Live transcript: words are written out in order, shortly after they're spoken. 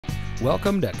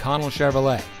Welcome to Connell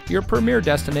Chevrolet, your premier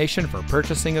destination for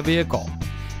purchasing a vehicle.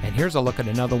 And here's a look at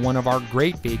another one of our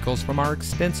great vehicles from our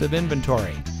extensive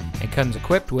inventory. It comes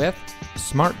equipped with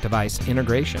smart device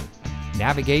integration,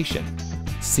 navigation,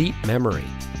 seat memory,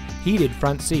 heated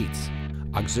front seats,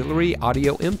 auxiliary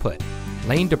audio input,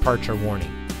 lane departure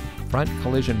warning, front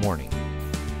collision warning,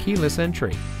 keyless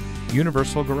entry,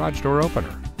 universal garage door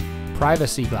opener,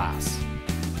 privacy glass.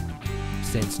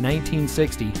 Since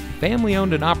 1960,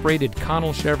 family-owned and operated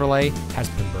Connell Chevrolet has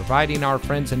been providing our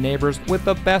friends and neighbors with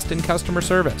the best in customer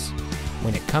service.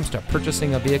 When it comes to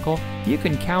purchasing a vehicle, you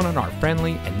can count on our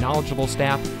friendly and knowledgeable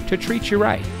staff to treat you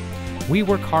right. We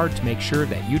work hard to make sure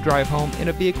that you drive home in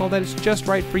a vehicle that is just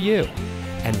right for you.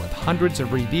 And with hundreds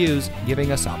of reviews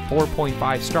giving us a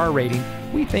 4.5 star rating,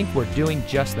 we think we're doing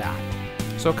just that.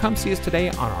 So come see us today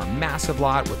on our massive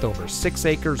lot with over 6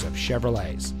 acres of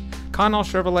Chevrolets. Connell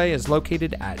Chevrolet is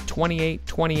located at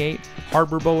 2828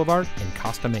 Harbor Boulevard in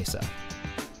Costa Mesa.